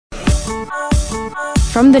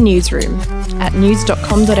From the newsroom at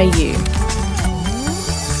news.com.au.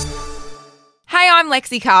 Hey, I'm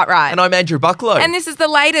Lexi Cartwright. And I'm Andrew Bucklow. And this is the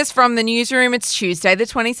latest from the newsroom. It's Tuesday, the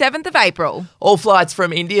 27th of April. All flights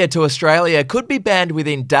from India to Australia could be banned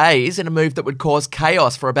within days in a move that would cause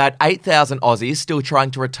chaos for about 8,000 Aussies still trying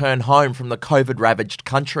to return home from the COVID-ravaged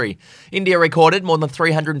country. India recorded more than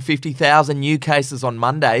 350,000 new cases on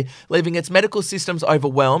Monday, leaving its medical systems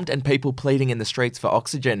overwhelmed and people pleading in the streets for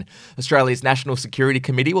oxygen. Australia's National Security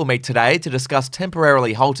Committee will meet today to discuss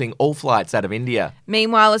temporarily halting all flights out of India.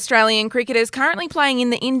 Meanwhile, Australian cricketers currently playing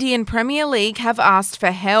in the Indian Premier League have asked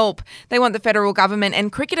for help. They want the federal government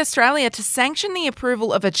and Cricket Australia to sanction the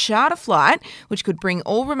approval of a charter flight, which could bring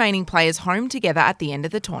all remaining players home together at the end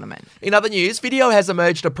of the tournament. In other news, video has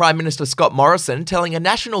emerged of Prime Minister Scott Morrison telling a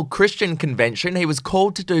national Christian convention he was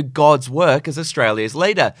called to do God's work as Australia's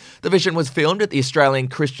leader. The vision was filmed at the Australian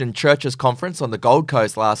Christian Churches Conference on the Gold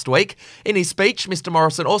Coast last week. In his speech, Mr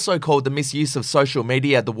Morrison also called the misuse of social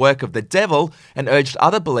media the work of the devil and urged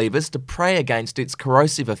other believers to pray against its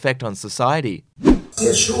corrosive effect on society.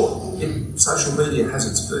 Yeah, sure. Social media has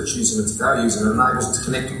its virtues and its values and enables us to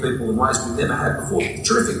connect with people in ways we've never had before.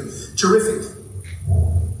 Terrific.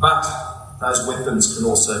 But those weapons can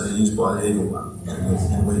also be used by the evil one,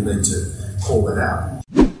 and we need to call that out.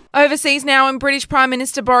 Overseas now, and British Prime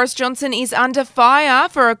Minister Boris Johnson is under fire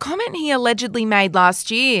for a comment he allegedly made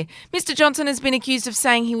last year. Mr Johnson has been accused of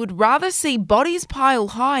saying he would rather see bodies pile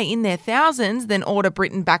high in their thousands than order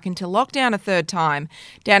Britain back into lockdown a third time.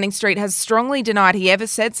 Downing Street has strongly denied he ever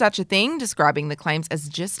said such a thing, describing the claims as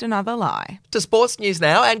just another lie. To sports news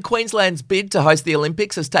now, and Queensland's bid to host the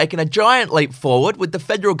Olympics has taken a giant leap forward, with the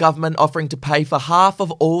federal government offering to pay for half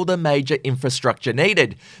of all the major infrastructure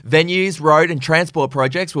needed. Venues, road and transport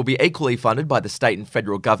projects will be equally funded by the state and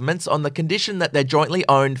federal governments on the condition that they're jointly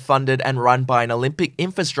owned, funded and run by an Olympic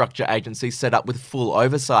infrastructure agency set up with full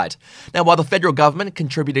oversight. Now, while the federal government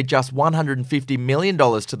contributed just $150 million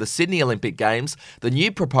to the Sydney Olympic Games, the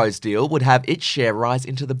new proposed deal would have its share rise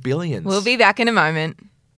into the billions. We'll be back in a moment.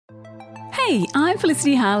 Hey, I'm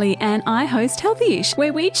Felicity Harley and I host Healthyish,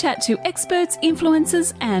 where we chat to experts,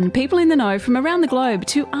 influencers and people in the know from around the globe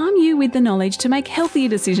to arm you with the knowledge to make healthier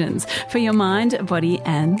decisions for your mind, body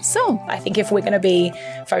and soul. I think if we're going to be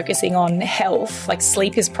focusing on health, like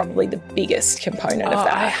sleep is probably the biggest component of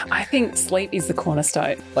that. I think sleep is the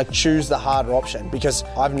cornerstone. Like, choose the harder option, because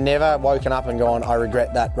I've never woken up and gone, I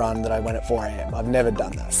regret that run that I went at 4 a.m. I've never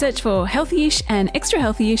done that. Search for Healthyish and Extra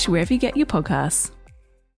Healthyish wherever you get your podcasts.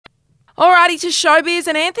 Alrighty, to showbiz,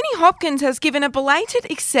 and Anthony Hopkins has given a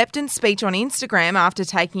belated acceptance speech on Instagram after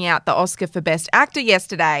taking out the Oscar for Best Actor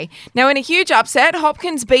yesterday. Now, in a huge upset,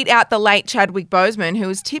 Hopkins beat out the late Chadwick Boseman, who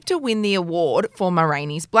was tipped to win the award for Ma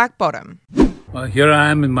Rainey's Black Bottom. Well, here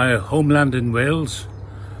I am in my homeland in Wales,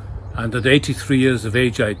 and at 83 years of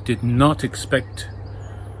age, I did not expect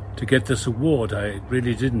to get this award. I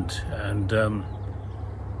really didn't, and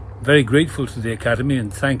very grateful to the Academy,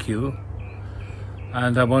 and thank you.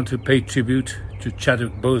 And I want to pay tribute to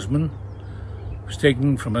Chadwick Boseman, who's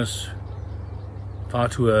taken from us far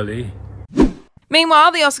too early.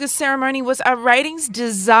 Meanwhile, the Oscars ceremony was a ratings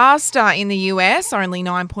disaster in the US. Only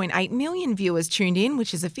 9.8 million viewers tuned in,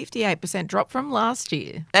 which is a 58% drop from last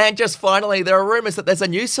year. And just finally, there are rumours that there's a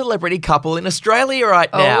new celebrity couple in Australia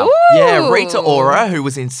right now. Ooh. Yeah, Rita Ora, who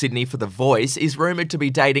was in Sydney for The Voice, is rumoured to be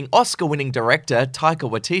dating Oscar-winning director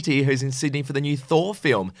Taika Waititi, who's in Sydney for the new Thor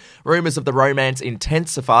film. Rumours of the romance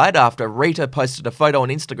intensified after Rita posted a photo on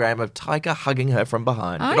Instagram of Taika hugging her from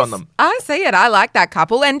behind. Good on them. I see it. I like that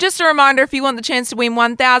couple. And just a reminder, if you want the chance to win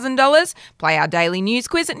 $1,000, play our daily news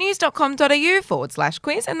quiz at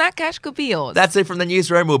news.com.au/quiz, and that cash could be yours. That's it from the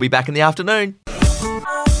newsroom. We'll be back in the afternoon.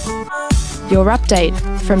 Your update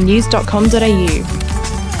from news.com.au.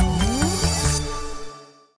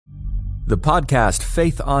 The podcast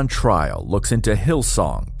Faith on Trial looks into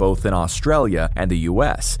Hillsong, both in Australia and the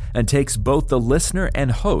US, and takes both the listener and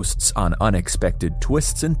hosts on unexpected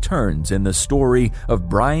twists and turns in the story of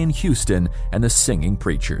Brian Houston and the Singing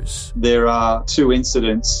Preachers. There are 2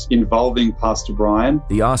 incidents involving Pastor Brian.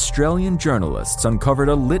 The Australian journalists uncovered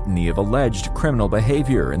a litany of alleged criminal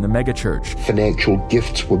behavior in the megachurch. Financial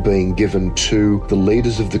gifts were being given to the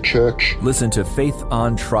leaders of the church. Listen to Faith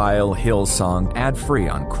on Trial Hillsong ad-free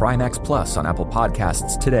on Crimex Plus on Apple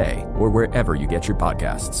Podcasts today or wherever you get your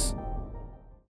podcasts.